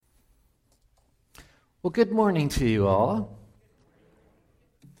Well, good morning to you all.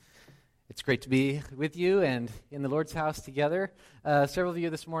 It's great to be with you and in the Lord's house together. Several of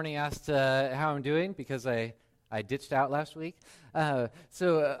you this morning asked how I'm doing because I ditched out last week.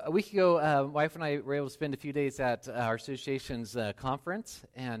 So a week ago, my wife and I were able to spend a few days at our association's conference,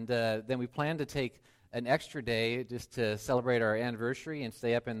 and then we planned to take an extra day just to celebrate our anniversary and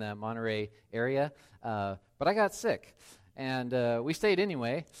stay up in the Monterey area. But I got sick, and we stayed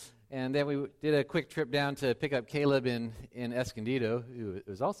anyway. And then we did a quick trip down to pick up Caleb in Escondido, who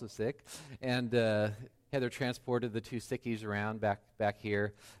was also sick, and Heather transported the two sickies around back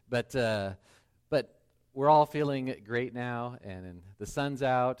here. But we're all feeling great now, and the sun's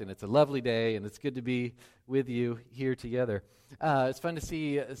out, and it's a lovely day, and it's good to be with you here together. It's fun to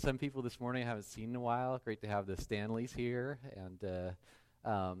see some people this morning I haven't seen in a while. Great to have the Stanleys here, and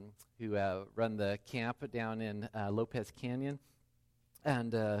who run the camp down in Lopez Canyon.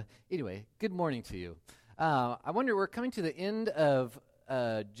 And anyway, good morning to you. I wonder, we're coming to the end of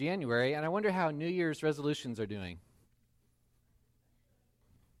January, and I wonder how New Year's resolutions are doing.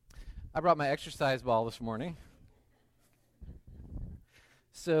 I brought my exercise ball this morning.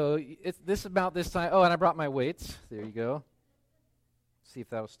 So it's about this time. Oh, and I brought my weights. There you go. See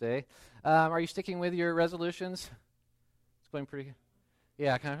if that'll stay. Are you sticking with your resolutions? It's going pretty good.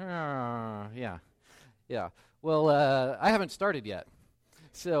 Yeah, kind of. Yeah. Well, I haven't started yet.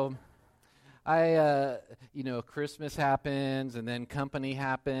 So, Christmas happens, and then company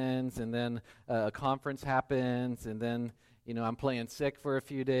happens, and then a conference happens, and then, I'm playing sick for a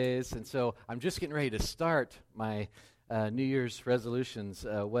few days, and so I'm just getting ready to start my New Year's resolutions,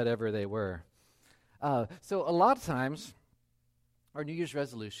 whatever they were. So a lot of times, our New Year's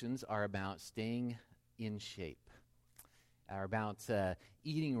resolutions are about staying in shape, are about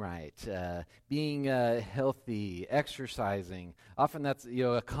eating right, being healthy, exercising. Often that's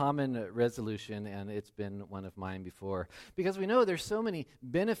a common resolution, and it's been one of mine before. Because we know there's so many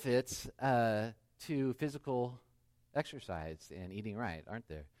benefits to physical exercise and eating right, aren't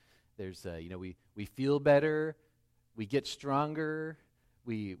there? There's, we feel better, we get stronger,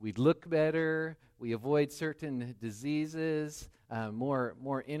 we look better, we avoid certain diseases,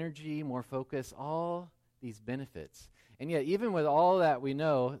 more energy, more focus, all these benefits. And yet, even with all that we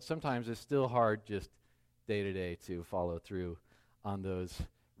know, sometimes it's still hard just day to day to follow through on those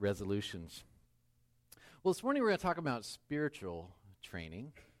resolutions. Well, this morning we're going to talk about spiritual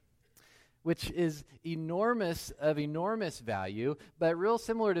training, which is of enormous value, but real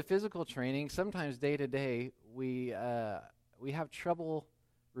similar to physical training. Sometimes day to day we have trouble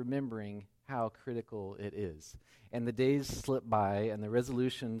remembering how critical it is. And the days slip by and the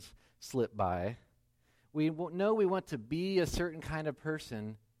resolutions slip by. We know we want to be a certain kind of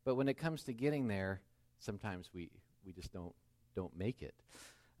person, but when it comes to getting there, sometimes we just don't make it.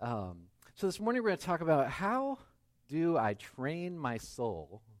 So this morning we're going to talk about how do I train my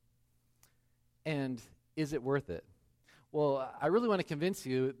soul, and is it worth it? Well, I really want to convince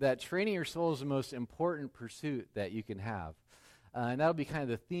you that training your soul is the most important pursuit that you can have. And that'll be kind of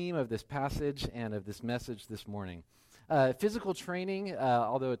the theme of this passage and of this message this morning. Physical training,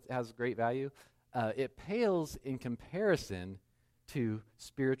 although it has great value, it pales in comparison to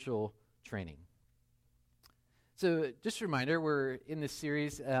spiritual training. So just a reminder, we're in this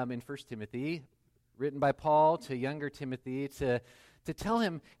series in 1 Timothy, written by Paul to younger Timothy to tell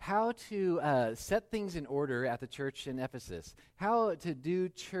him how to set things in order at the church in Ephesus, how to do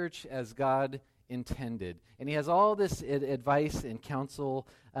church as God intended. And he has all this advice and counsel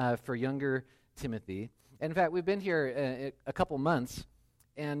for younger Timothy. And in fact, we've been here a couple months.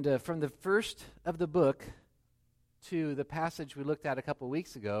 And from the first of the book to the passage we looked at a couple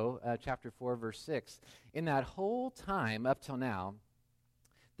weeks ago, chapter 4, verse 6, in that whole time up till now,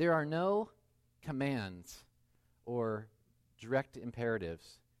 there are no commands or direct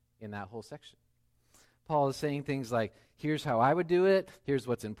imperatives in that whole section. Paul is saying things like, here's how I would do it, here's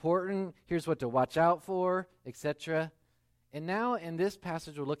what's important, here's what to watch out for, etc. And now in this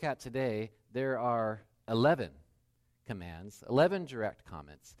passage we'll look at today, there are 11 commands, 11 direct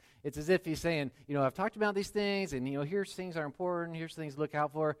comments. It's as if he's saying, I've talked about these things, and, here's things that are important, here's things to look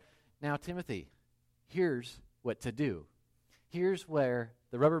out for. Now, Timothy, here's what to do. Here's where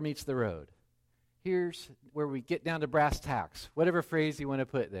the rubber meets the road. Here's where we get down to brass tacks. Whatever phrase you want to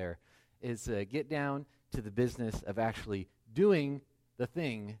put there is get down to the business of actually doing the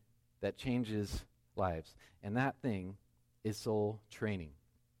thing that changes lives. And that thing is soul training.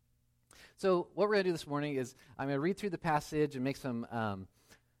 So what we're going to do this morning is I'm going to read through the passage and make some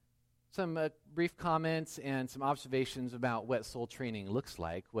brief comments and some observations about what soul training looks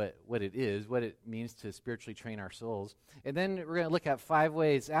like, what it is, what it means to spiritually train our souls. And then we're going to look at 5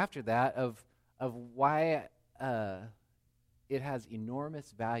 ways after that of of why it has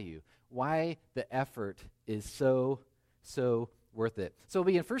enormous value, why the effort is so worth it. So it'll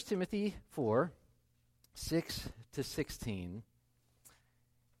be in 1 Timothy 4, 6 to 16.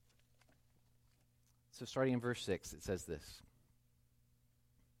 So starting in verse 6, it says this.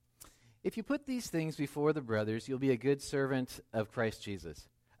 If you put these things before the brothers, you'll be a good servant of Christ Jesus.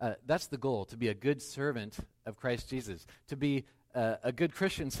 That's the goal, to be a good servant of Christ Jesus, to be a good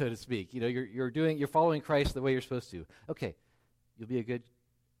Christian, so to speak. You know, you're following Christ the way you're supposed to. Okay, you'll be a good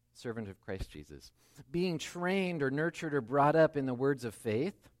servant of Christ Jesus, being trained or nurtured or brought up in the words of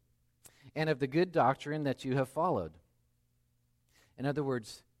faith and of the good doctrine that you have followed. In other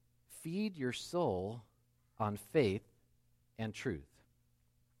words, feed your soul on faith and truth.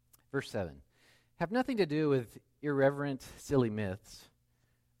 Verse 7, have nothing to do with irreverent, silly myths.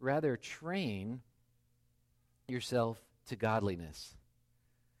 Rather, train yourself to godliness.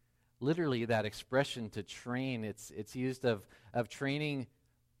 Literally, that expression to train, it's used of training,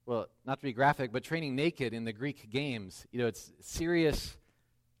 well, not to be graphic, but training naked in the Greek games. You know, it's serious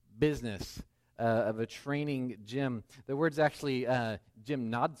business of a training gym. The word's actually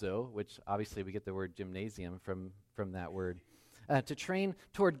gymnazo, which obviously we get the word gymnasium from that word. To train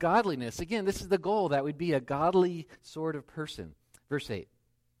toward godliness. Again, this is the goal, that we'd be a godly sort of person. Verse 8.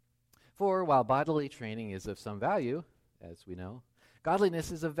 For while bodily training is of some value, as we know,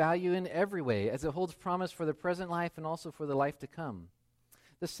 godliness is of value in every way, as it holds promise for the present life and also for the life to come.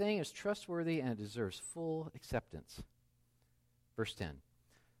 The saying is trustworthy and deserves full acceptance. Verse 10.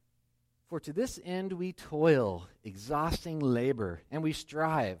 For to this end we toil, exhausting labor, and we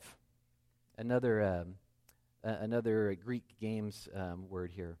strive. Another Greek games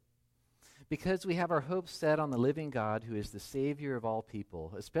word here. Because we have our hopes set on the living God, who is the Savior of all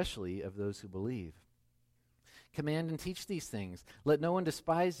people, especially of those who believe. Command and teach these things. Let no one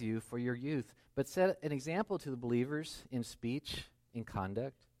despise you for your youth, but set an example to the believers in speech, in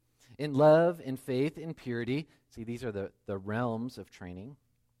conduct, in love, in faith, in purity. See, these are the realms of training.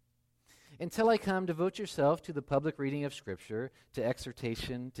 Until I come, devote yourself to the public reading of Scripture, to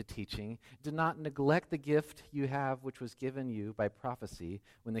exhortation, to teaching. Do not neglect the gift you have, which was given you by prophecy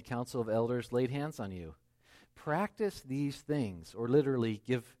when the council of elders laid hands on you. Practice these things, or literally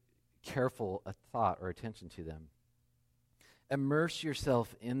give careful thought or attention to them. Immerse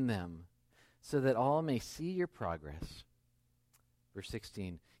yourself in them, so that all may see your progress. Verse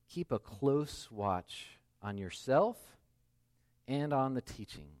 16, keep a close watch on yourself and on the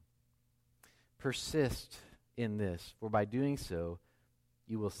teaching. Persist in this, for by doing so,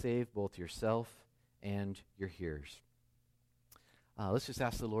 you will save both yourself and your hearers. Let's just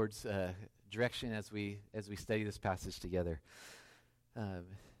ask the Lord's direction as we study this passage together.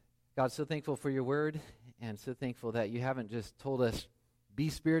 God, so thankful for your word, and so thankful that you haven't just told us, be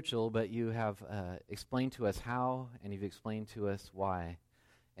spiritual, but you have explained to us how, and you've explained to us why.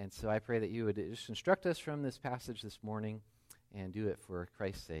 And so I pray that you would just instruct us from this passage this morning, and do it for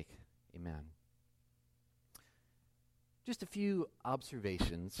Christ's sake. Amen. Just a few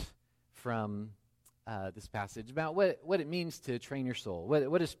observations from this passage about what it means to train your soul.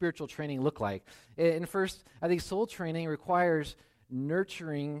 What does spiritual training look like? And first, I think soul training requires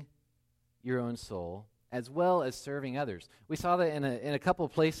nurturing your own soul as well as serving others. We saw that in a couple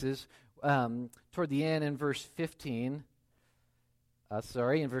of places toward the end in verse 15.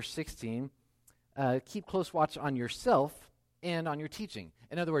 In verse 16. Keep close watch on yourself and on your teaching.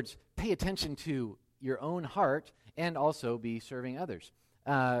 In other words, pay attention to your own heart and also be serving others.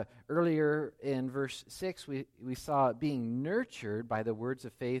 Earlier in verse 6, we saw being nurtured by the words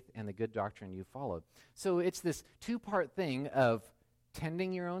of faith and the good doctrine you followed. So it's this two-part thing of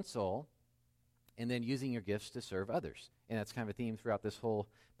tending your own soul and then using your gifts to serve others. And that's kind of a theme throughout this whole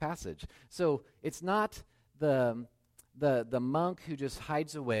passage. So it's not the monk who just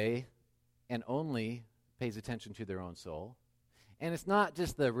hides away and only pays attention to their own soul. And it's not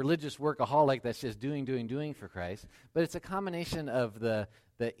just the religious workaholic that's just doing for Christ, but it's a combination of the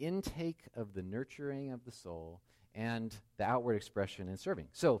intake of the nurturing of the soul and the outward expression in serving.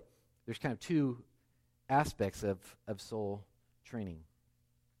 So there's kind of two aspects of soul training.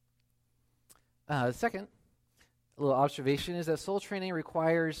 Second, a little observation is that soul training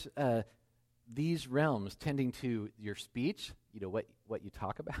requires these realms tending to your speech, what you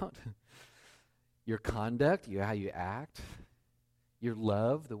talk about, your conduct, how you act, your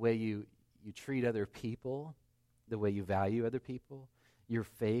love, the way you treat other people, the way you value other people, your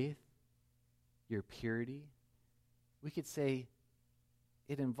faith, your purity. We could say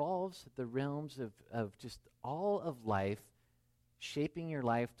it involves the realms of just all of life, shaping your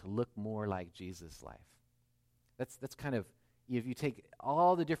life to look more like Jesus' life. That's kind of, if you take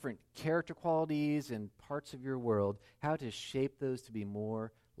all the different character qualities and parts of your world, how to shape those to be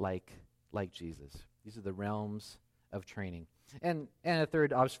more like Jesus. These are the realms of training. And a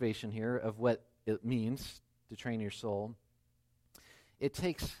third observation here of what it means to train your soul. It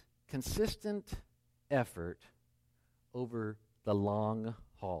takes consistent effort over the long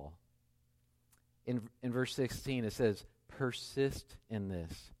haul. In verse 16, it says, persist in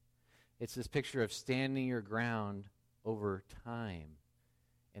this. It's this picture of standing your ground over time.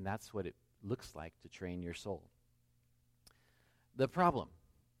 And that's what it looks like to train your soul. The problem,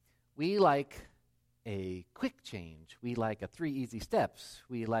 we like a quick change. We like a 3 easy steps.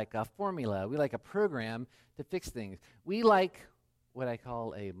 We like a formula. We like a program to fix things. We like what I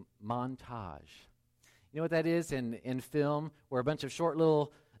call a montage. You know what that is in film, where a bunch of short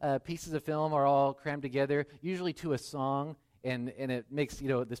little pieces of film are all crammed together, usually to a song, and it makes,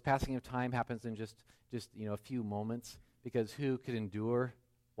 this passing of time happens in just a few moments, because who could endure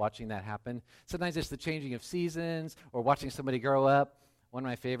watching that happen? Sometimes it's the changing of seasons or watching somebody grow up. One of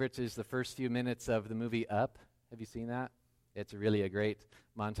my favorites is the first few minutes of the movie Up. Have you seen that? It's really a great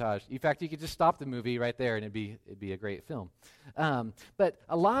montage. In fact, you could just stop the movie right there and it'd be a great film. But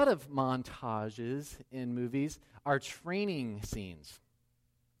a lot of montages in movies are training scenes.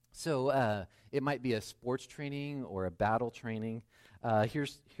 So it might be a sports training or a battle training.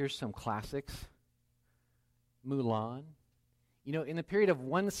 Here's some classics. Mulan. In the period of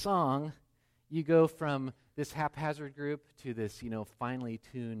one song, you go from this haphazard group to this, finely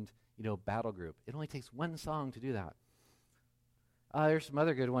tuned, battle group. It only takes one song to do that. There's some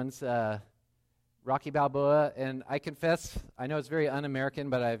other good ones. Rocky Balboa, and I confess, I know it's very un-American,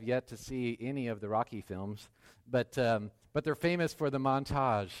 but I've yet to see any of the Rocky films. But they're famous for the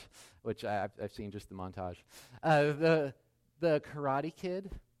montage, which I've seen just the montage. The Karate Kid,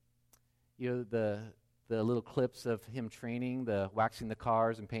 the little clips of him training, the waxing the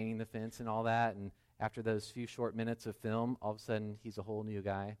cars and painting the fence and all that, and after those few short minutes of film, all of a sudden he's a whole new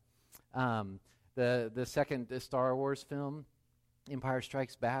guy. The second Star Wars film, Empire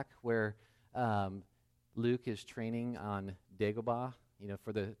Strikes Back, where Luke is training on Dagobah,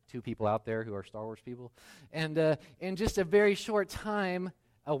 for the 2 people out there who are Star Wars people. And in just a very short time,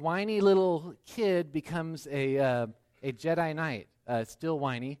 a whiny little kid becomes a Jedi Knight. Still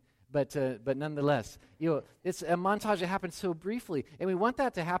whiny, but nonetheless. It's a montage that happens so briefly, and we want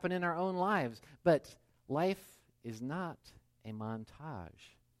that to happen in our own lives. But life is not a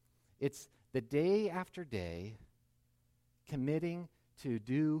montage. It's the day after day committing to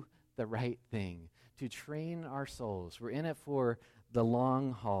do the right thing, to train our souls. We're in it for the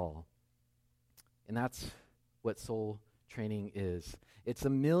long haul. And that's what soul training is. It's a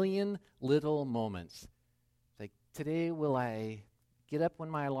million little moments. It's like, today will I get up when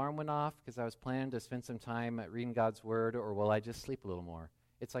my alarm went off because I was planning to spend some time reading God's Word, or will I just sleep a little more?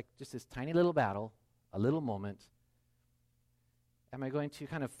 It's like just this tiny little battle, a little moment. Am I going to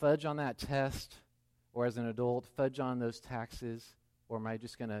kind of fudge on that test, or as an adult, fudge on those taxes, or am I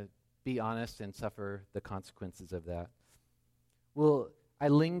just going to be honest and suffer the consequences of that? Will I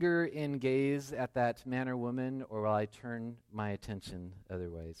linger in gaze at that man or woman, or will I turn my attention other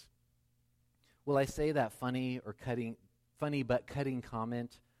ways? Will I say that funny but cutting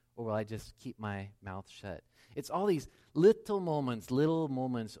comment, or will I just keep my mouth shut? It's all these little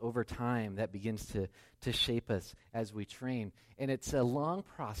moments over time that begins to shape us as we train. And it's a long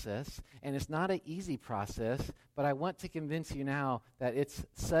process, and it's not an easy process, but I want to convince you now that it's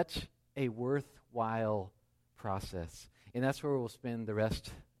such a worthwhile process. And that's where we'll spend the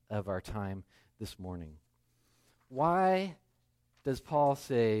rest of our time this morning. Why does Paul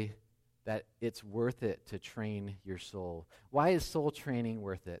say that it's worth it to train your soul? Why is soul training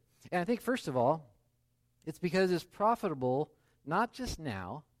worth it? And I think, first of all, it's because it's profitable not just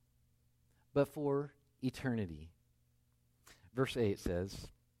now, but for eternity. Verse 8 says,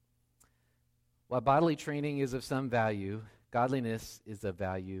 while bodily training is of some value, godliness is of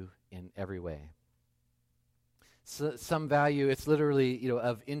value in every way. So, some value, it's literally,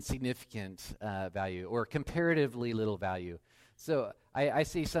 of insignificant value or comparatively little value. So I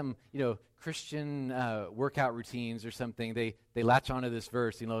see some, Christian workout routines or something. They latch onto this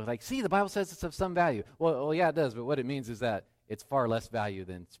verse, like, see, the Bible says it's of some value. Well, yeah, it does, but what it means is that it's far less value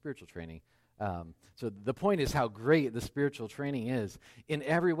than spiritual training. So the point is how great the spiritual training is in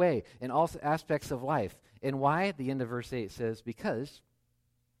every way, in all aspects of life. And why? The end of verse 8 says, because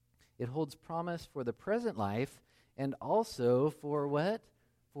it holds promise for the present life and also for what?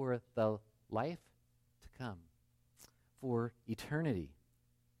 For the life to come, for eternity.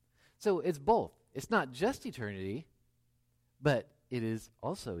 So it's both. It's not just eternity, but it is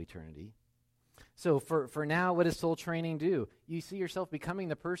also eternity. So for now, what does soul training do? You see yourself becoming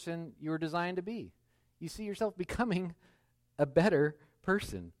the person you were designed to be. You see yourself becoming a better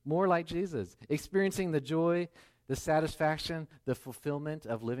person, more like Jesus, experiencing the joy, the satisfaction, the fulfillment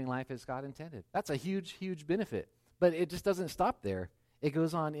of living life as God intended. That's a huge, huge benefit. But it just doesn't stop there. It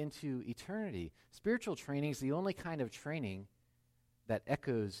goes on into eternity. Spiritual training is the only kind of training that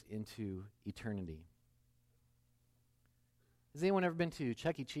echoes into eternity. Has anyone ever been to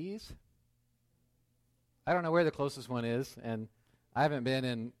Chuck E. Cheese? I don't know where the closest one is, and I haven't been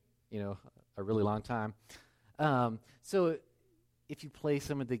in, a really long time. So if you play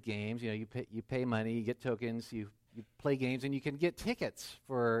some of the games, you pay money, you get tokens, you play games, and you can get tickets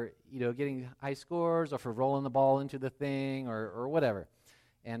for, getting high scores or for rolling the ball into the thing or whatever.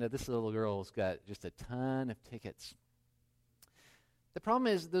 And this little girl's got just a ton of tickets. The problem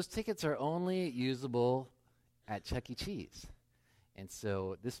is those tickets are only usable at Chuck E. Cheese. And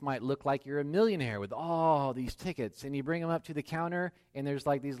so this might look like you're a millionaire with all these tickets, and you bring them up to the counter, and there's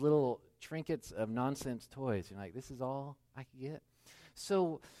like these little trinkets of nonsense toys. You're like, this is all I can get?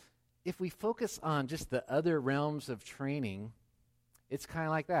 So if we focus on just the other realms of training, it's kind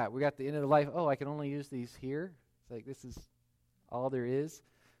of like that. We're at the end of the life, I can only use these here. It's like this is all there is.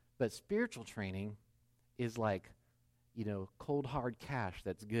 But spiritual training is like, cold hard cash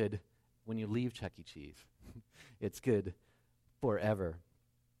that's good when you leave Chuck E. Cheese. It's good forever.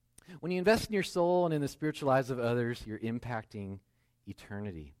 When you invest in your soul and in the spiritual lives of others, you're impacting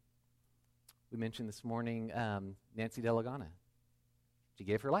eternity. We mentioned this morning Nancy Delagana. She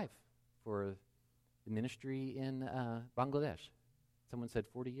gave her life for the ministry in Bangladesh. Someone said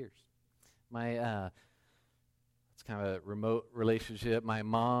 40 years. It's kind of a remote relationship. My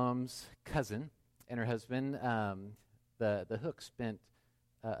mom's cousin and her husband, the Hooks, spent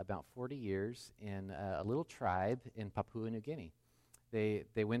about 40 years in a little tribe in Papua New Guinea.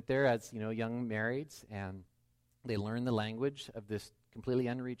 They went there as young marrieds, and they learned the language of this completely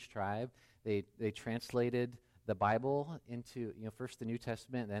unreached tribe. They translated the Bible into first the New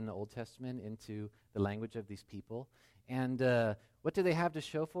Testament, then the Old Testament into the language of these people. And what do they have to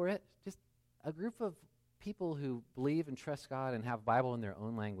show for it? Just a group of people who believe and trust God and have Bible in their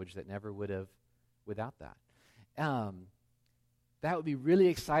own language that never would have without that. That would be really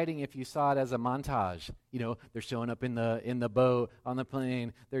exciting if you saw it as a montage. They're showing up in the boat, on the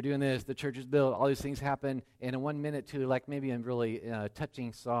plane, they're doing this, the church is built, all these things happen, and in 1 minute to like maybe a really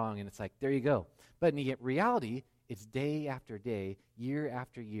touching song, and it's like, there you go. But in reality, it's day after day, year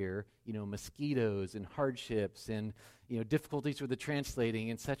after year, mosquitoes and hardships and, difficulties with the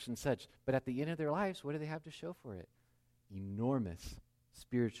translating and such and such. But at the end of their lives, what do they have to show for it? Enormous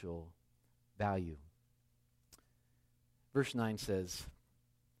spiritual value. Verse 9 says,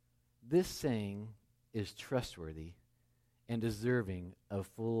 "This saying is trustworthy and deserving of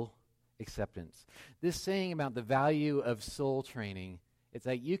full acceptance." This saying about the value of soul training, it's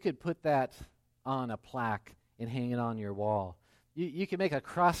like you could put that on a plaque and hang it on your wall. You can make a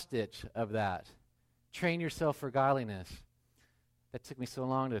cross stitch of that. Train yourself for godliness. That took me so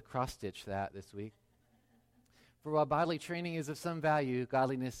long to cross stitch that this week. For while bodily training is of some value,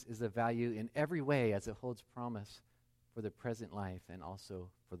 godliness is of value in every way as it holds promise for the present life and also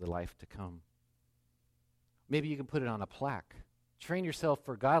for the life to come. Maybe you can put it on a plaque. Train yourself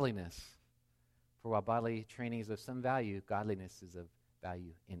for godliness. For while bodily training is of some value, godliness is of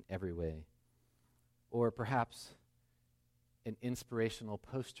value in every way. Or perhaps an inspirational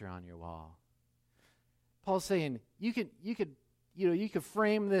poster on your wall. Paul's saying you could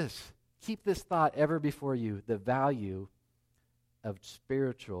frame this, keep this thought ever before you, the value of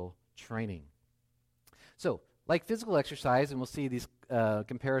spiritual training. So, like physical exercise, and we'll see these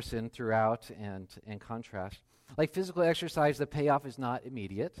comparison throughout and contrast. Like physical exercise, the payoff is not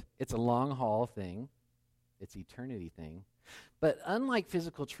immediate. It's a long haul thing. It's eternity thing. But unlike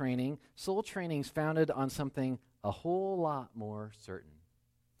physical training, soul training is founded on something a whole lot more certain.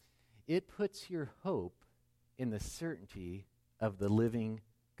 It puts your hope in the certainty of the living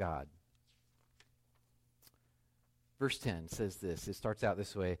God. Verse 10 says this. It starts out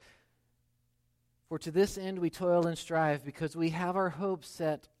this way. "For to this end we toil and strive, because we have our hope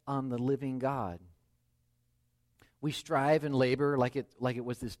set on the living God." We strive and labor like it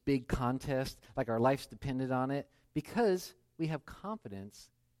was this big contest, like our life's depended on it, because we have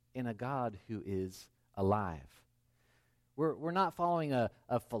confidence in a God who is alive. We're not following a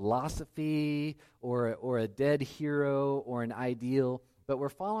philosophy or a dead hero or an ideal, but we're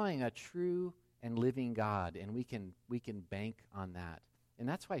following a true and living God, and we can bank on that. And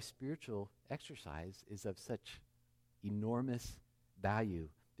that's why spiritual exercise is of such enormous value,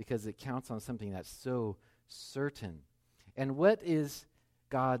 because it counts on something that's so certain. And what is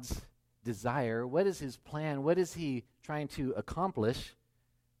God's desire? What is his plan? What is he trying to accomplish?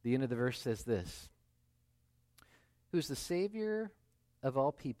 The end of the verse says this: who is the Savior of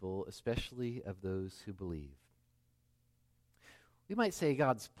all people, especially of those who believe. We might say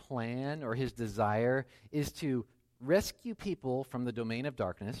God's plan or his desire is to rescue people from the domain of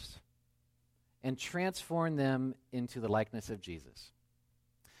darkness and transform them into the likeness of Jesus.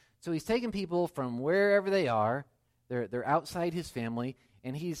 So he's taking people from wherever they are, they're outside his family,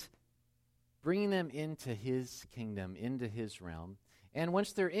 and he's bringing them into his kingdom, into his realm. And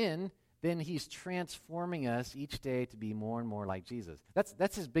once they're in, then he's transforming us each day to be more and more like Jesus.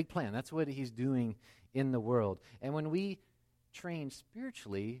 That's his big plan. That's what he's doing in the world. And when we train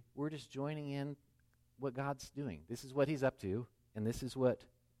spiritually, we're just joining in what God's doing. This is what he's up to, and this is what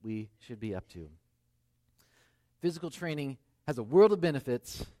we should be up to. Physical training has a world of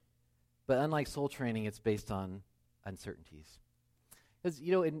benefits, but unlike soul training, it's based on uncertainties. Because,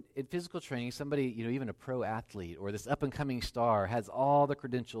 in physical training, somebody, even a pro athlete or this up-and-coming star has all the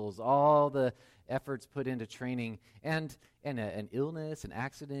credentials, all the efforts put into training, and an illness, an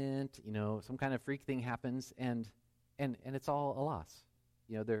accident, some kind of freak thing happens, and it's all a loss.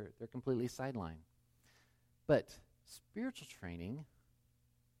 They're completely sidelined. But spiritual training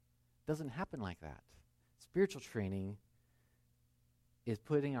doesn't happen like that. Spiritual training is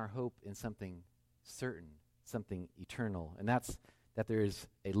putting our hope in something certain, something eternal, and that's that there is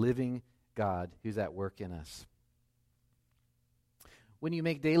a living God who's at work in us. When you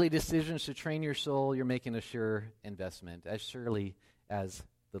make daily decisions to train your soul, you're making a sure investment, as surely as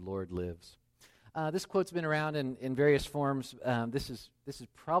the Lord lives. This quote's been around in various forms. This is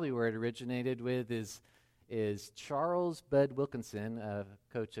probably where it originated with is Charles Bud Wilkinson, a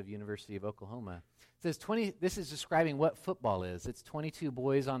coach of University of Oklahoma. It says this is describing what football is. It's 22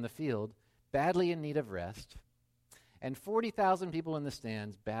 boys on the field, badly in need of rest, and 40,000 people in the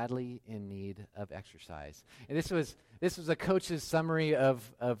stands, badly in need of exercise. And this was a coach's summary of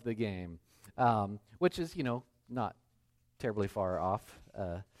the game, which is not terribly far off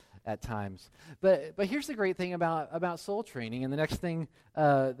at times. But here's the great thing about soul training, and the next thing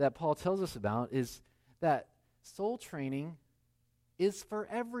that Paul tells us about is that soul training is for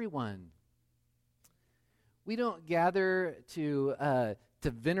everyone. We don't gather to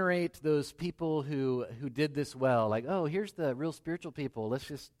venerate those people who did this well. Like, oh, here's the real spiritual people. Let's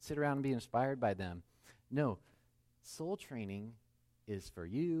just sit around and be inspired by them. No, soul training is for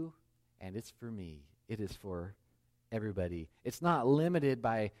you and it's for me. It is for everybody. It's not limited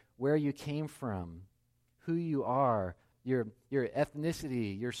by where you came from, who you are, your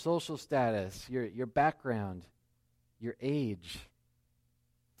ethnicity, your social status, your background, your age.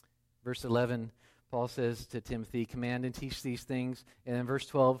 Verse 11, Paul says to Timothy, command and teach these things. And in verse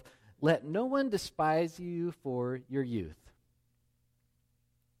 12, let no one despise you for your youth.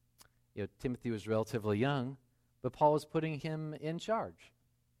 Timothy was relatively young, but Paul was putting him in charge.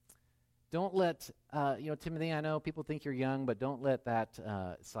 Don't let, Timothy, I know people think you're young, but don't let that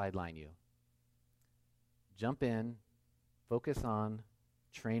sideline you. Jump in, focus on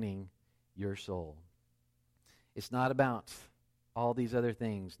training your soul. It's not about all these other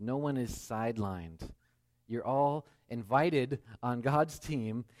things. No one is sidelined. You're all invited on God's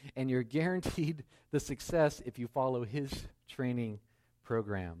team, and you're guaranteed the success if you follow his training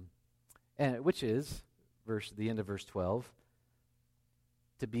program, which is the end of verse 12,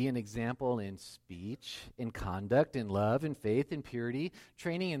 to be an example in speech, in conduct, in love, in faith, in purity.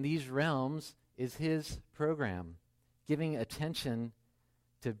 Training in these realms is his program, giving attention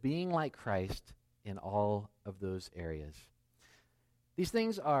to being like Christ in all of those areas. These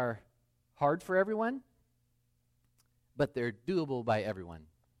things are hard for everyone, but they're doable by everyone.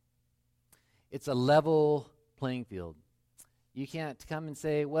 It's a level playing field. You can't come and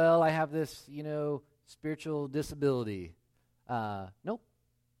say, well, I have this, spiritual disability. Nope.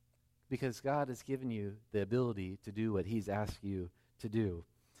 Because God has given you the ability to do what he's asked you to do.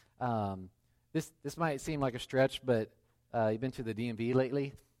 This might seem like a stretch, but you've been to the DMV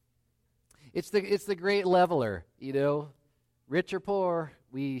lately? It's the great leveler, Rich or poor,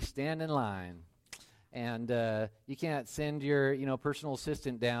 we stand in line. And you can't send your, personal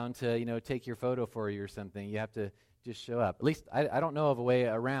assistant down to, take your photo for you or something. You have to just show up. At least I don't know of a way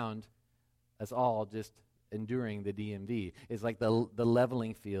around us all just enduring the DMV. It's like the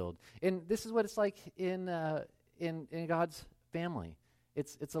leveling field. And this is what it's like in God's family.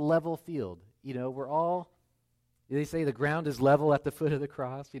 It's a level field. We're all, they say the ground is level at the foot of the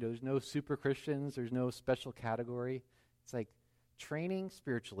cross. There's no super Christians. There's no special category. It's like training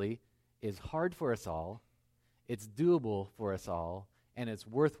spiritually is hard for us all, it's doable for us all, and it's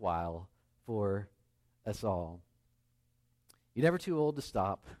worthwhile for us all. You're never too old to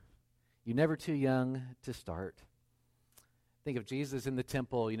stop. You're never too young to start. Think of Jesus in the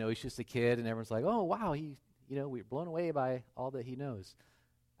temple. He's just a kid, and everyone's like, oh, wow, we're blown away by all that he knows.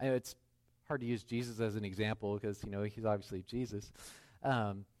 I know it's hard to use Jesus as an example because, he's obviously Jesus.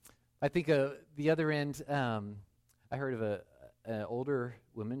 I think the other end, I heard of an older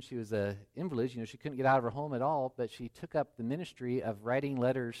woman. She was an invalid. She couldn't get out of her home at all, but she took up the ministry of writing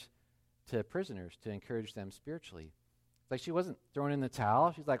letters to prisoners to encourage them spiritually. It's like she wasn't thrown in the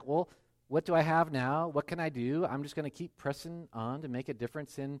towel. She's like, well, what do I have now? What can I do? I'm just going to keep pressing on to make a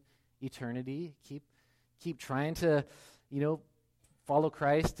difference in eternity. Keep trying to, follow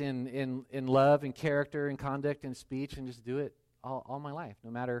Christ in love and character and conduct and speech, and just do it all my life,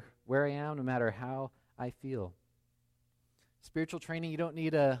 no matter where I am, no matter how I feel. Spiritual training, you don't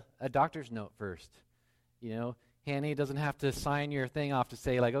need a doctor's note first. Hanny doesn't have to sign your thing off to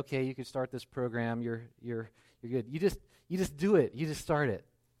say, like, okay, you can start this program. You're good. You just do it. You just start it.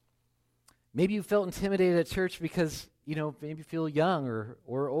 Maybe you felt intimidated at church because maybe you feel young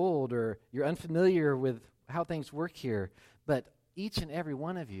or old, or you're unfamiliar with how things work here. But each and every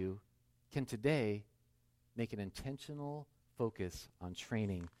one of you can today make an intentional focus on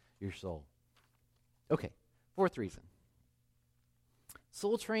training your soul. Okay, fourth reason.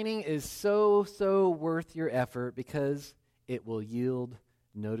 Soul training is so worth your effort because it will yield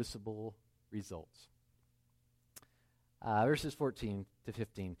noticeable results. Verses 14 to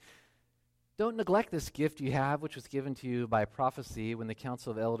 15. Don't neglect this gift you have, which was given to you by prophecy when the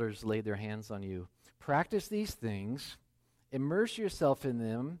council of elders laid their hands on you. Practice these things, immerse yourself in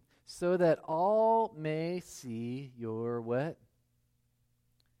them, so that all may see your what?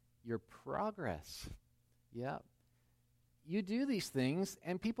 Your progress. Yeah. You do these things,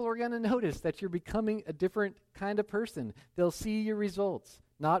 and people are going to notice that you're becoming a different kind of person. They'll see your results,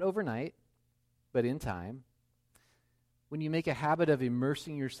 not overnight, but in time. When you make a habit of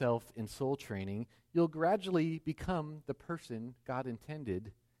immersing yourself in soul training, you'll gradually become the person God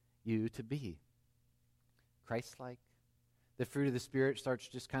intended you to be. Christ-like. The fruit of the Spirit starts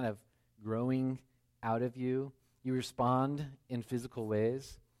just kind of growing out of you. You respond in physical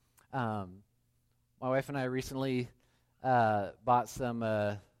ways. My wife and I recently bought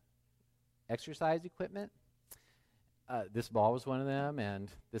some exercise equipment. This ball was one of them,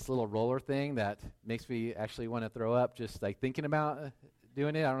 and this little roller thing that makes me actually want to throw up just like thinking about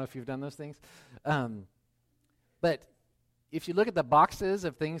doing it. I don't know if you've done those things. But if you look at the boxes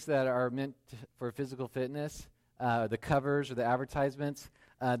of things that are meant for physical fitness, the covers or the advertisements,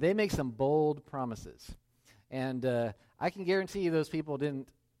 they make some bold promises. And I can guarantee you those people didn't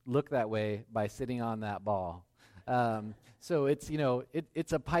look that way by sitting on that ball. So it's,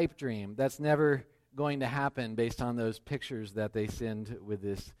 it's a pipe dream. That's never going to happen based on those pictures that they send with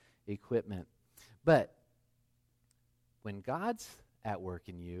this equipment. But when God's at work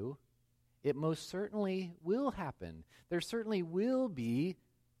in you, it most certainly will happen. There certainly will be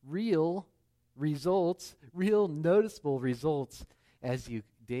real results, real noticeable results as you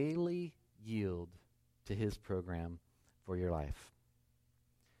daily yield to His program for your life.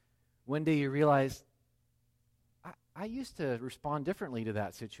 One day you realize, I used to respond differently to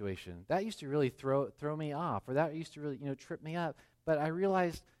that situation. That used to really throw me off, or that used to really, trip me up. But I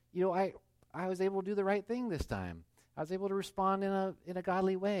realized, I was able to do the right thing this time. I was able to respond in a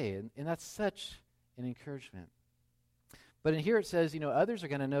godly way, and that's such an encouragement. But in here it says, others are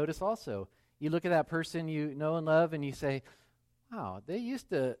going to notice also. You look at that person you know and love, and you say, wow, they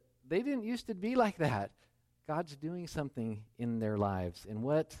didn't used to be like that. God's doing something in their lives, and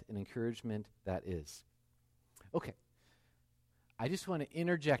what an encouragement that is. Okay, I just want to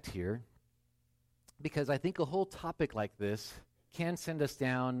interject here because I think a whole topic like this can send us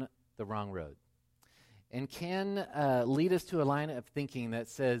down the wrong road and can lead us to a line of thinking that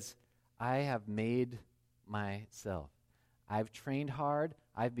says, I have made myself. I've trained hard.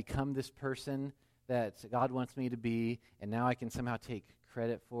 I've become this person that God wants me to be, and now I can somehow take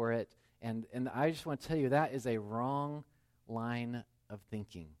credit for it. And I just want to tell you that is a wrong line of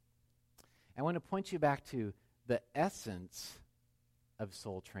thinking. I want to point you back to the essence of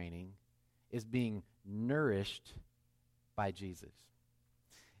soul training is being nourished by Jesus.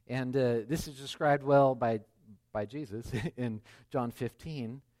 And this is described well by Jesus in John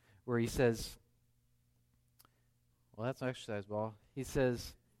 15, where he says, well, that's an exercise ball. He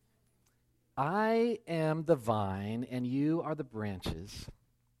says, I am the vine, and you are the branches.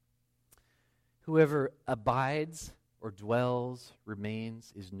 Whoever abides or dwells,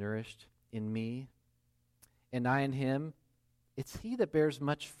 remains, is nourished in me, and I in him, it's he that bears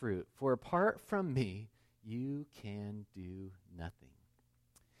much fruit. For apart from me, you can do nothing.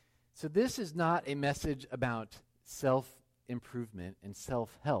 So this is not a message about self-improvement and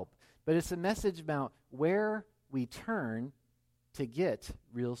self-help. but it's a message about where we turn to get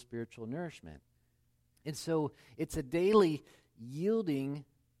real spiritual nourishment. And so it's a daily yielding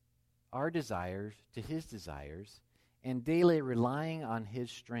our desires to his desires and daily relying on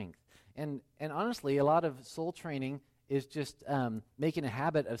his strength. And honestly, a lot of soul training is just making a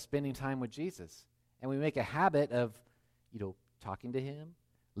habit of spending time with Jesus. And we make a habit of, talking to him,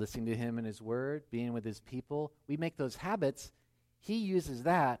 listening to him in his word, being with his people. We make those habits. He uses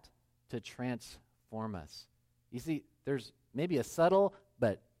that to transform us. You see, there's maybe a subtle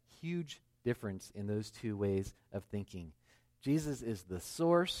but huge difference in those two ways of thinking. Jesus is the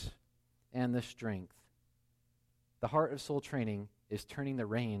source and the strength. The heart of soul training is turning the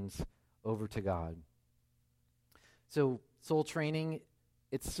reins over to God. So soul training,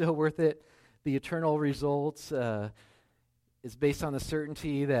 it's so worth it. The eternal results is based on the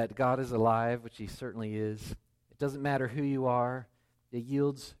certainty that God is alive, which he certainly is. It doesn't matter who you are. It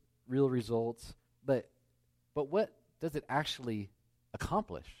yields real results. But what does it actually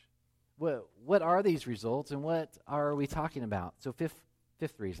accomplish? What are these results, and what are we talking about? So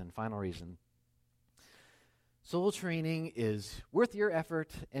fifth reason, final reason. Soul training is worth your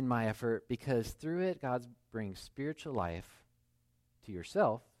effort and my effort because through it, God brings spiritual life to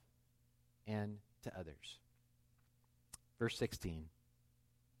yourself and to others. Verse 16.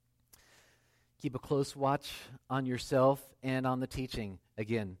 Keep a close watch on yourself and on the teaching.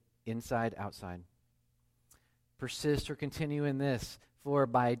 Again, inside, outside. Persist or continue in this, for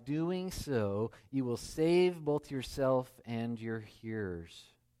by doing so, you will save both yourself and your hearers.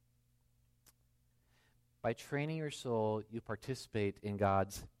 By training your soul, you participate in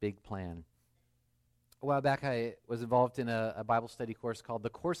God's big plan. A while back, I was involved in a Bible study course called The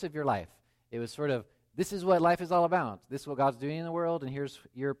Course of Your Life. It was sort of, this is what life is all about. This is what God's doing in the world, and here's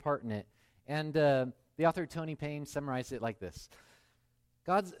your part in it. And the author, Tony Payne, summarized it like this.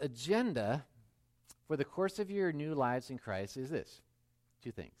 God's agenda for the course of your new lives in Christ is this.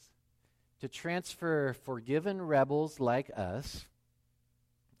 Two things. To transfer forgiven rebels like us,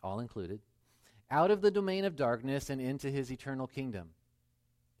 all included, out of the domain of darkness and into his eternal kingdom.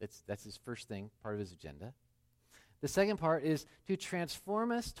 That's his first thing, part of his agenda. The second part is to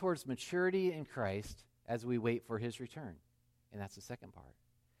transform us towards maturity in Christ as we wait for his return. And that's the second part.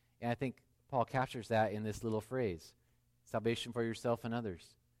 And I think Paul captures that in this little phrase, salvation for yourself and others.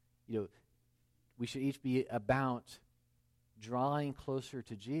 We should each be about drawing closer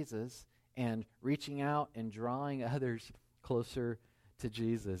to Jesus and reaching out and drawing others closer to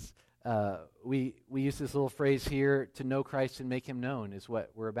Jesus. We use this little phrase here, to know Christ and make him known is what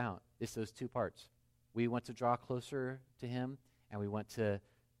we're about. It's those two parts. We want to draw closer to him, and we want to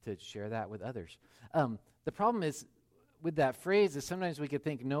share that with others. The problem is with that phrase is sometimes we could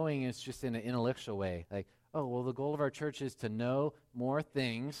think knowing is just in an intellectual way. Like, oh, well, the goal of our church is to know more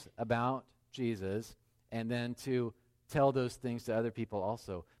things about Jesus and then to tell those things to other people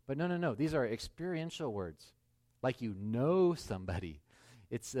also. But no. These are experiential words. Like you know somebody.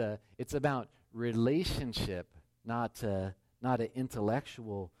 It's about relationship, not an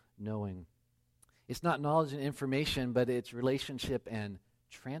intellectual knowing. It's not knowledge and information, but it's relationship and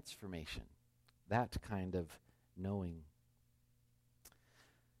transformation. That kind of knowing.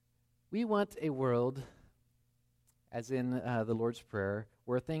 We want a world, as in the Lord's Prayer,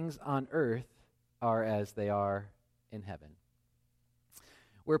 where things on earth are as they are in heaven.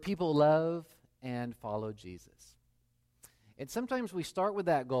 Where people love and follow Jesus. And sometimes we start with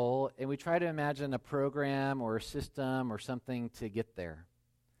that goal and we try to imagine a program or a system or something to get there.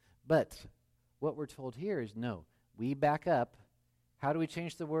 But what we're told here is no. We back up. How do we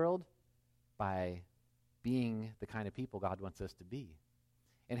change the world? By being the kind of people God wants us to be.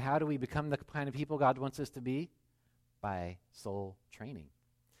 And how do we become the kind of people God wants us to be? By soul training.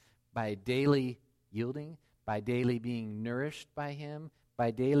 By daily yielding, by daily being nourished by him, by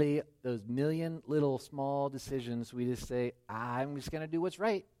daily, those million little small decisions, we just say, I'm just going to do what's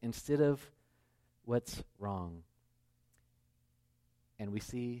right instead of what's wrong. And we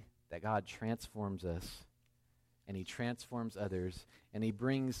see that God transforms us, and he transforms others, and he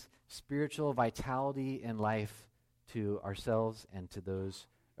brings spiritual vitality and life to ourselves and to those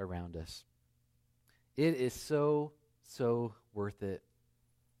around us. It is so worth it.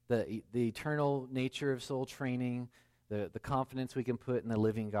 The eternal nature of soul training, the confidence we can put in the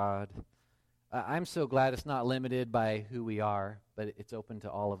living God. I'm so glad it's not limited by who we are, but it's open to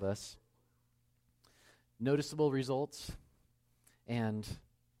all of us. Noticeable results, and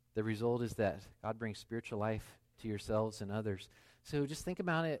the result is that God brings spiritual life to yourselves and others. So just think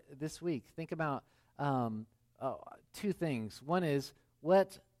about it this week. Think about two things. One is,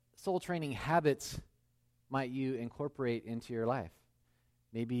 what soul training habits might you incorporate into your life?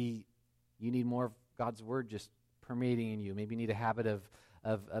 Maybe you need more of God's Word just permeating in you. Maybe you need a habit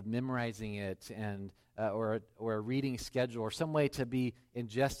of memorizing it and or a reading schedule or some way to be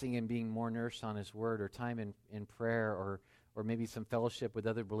ingesting and being more nourished on His Word, or time in prayer, or maybe some fellowship with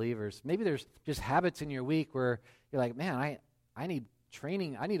other believers. Maybe there's just habits in your week where you're like, man, I need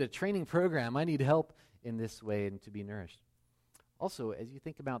training. I need a training program. I need help in this way and to be nourished. Also, as you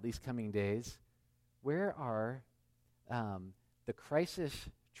think about these coming days, where are the crisis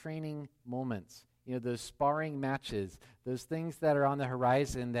training moments? You know, those sparring matches, those things that are on the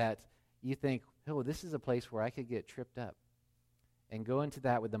horizon that you think, oh, this is a place where I could get tripped up. And go into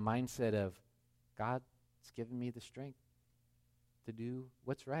that with the mindset of, God's given me the strength to do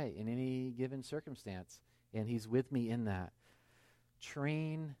what's right in any given circumstance. And He's with me in that.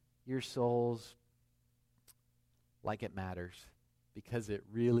 Train your souls like it matters, because it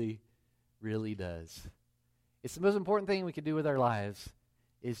really, really does. It's the most important thing we could do with our lives,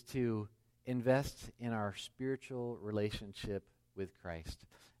 is to invest in our spiritual relationship with Christ.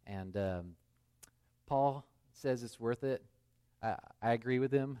 And Paul says it's worth it. I agree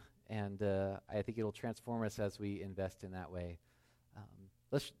with him, and I think it'll transform us as we invest in that way.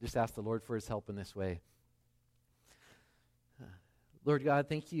 Let's just ask the Lord for His help in this way. Lord God,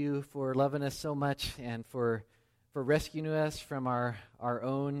 thank you for loving us so much, and for rescuing us from our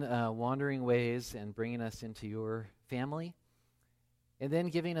own wandering ways and bringing us into your family, and then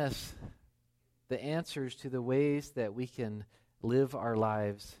giving us the answers to the ways that we can live our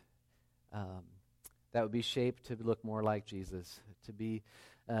lives that would be shaped to look more like Jesus, to be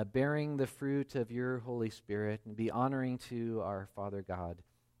bearing the fruit of your Holy Spirit and be honoring to our Father God.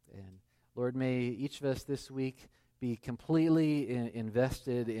 And Lord, may each of us this week be completely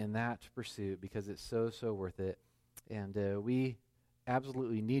invested in that pursuit, because it's so, so worth it. And we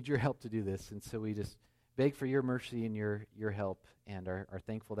absolutely need your help to do this. And so we just beg for your mercy and your help, and are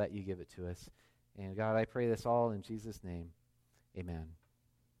thankful that you give it to us. And God, I pray this all in Jesus' name. Amen.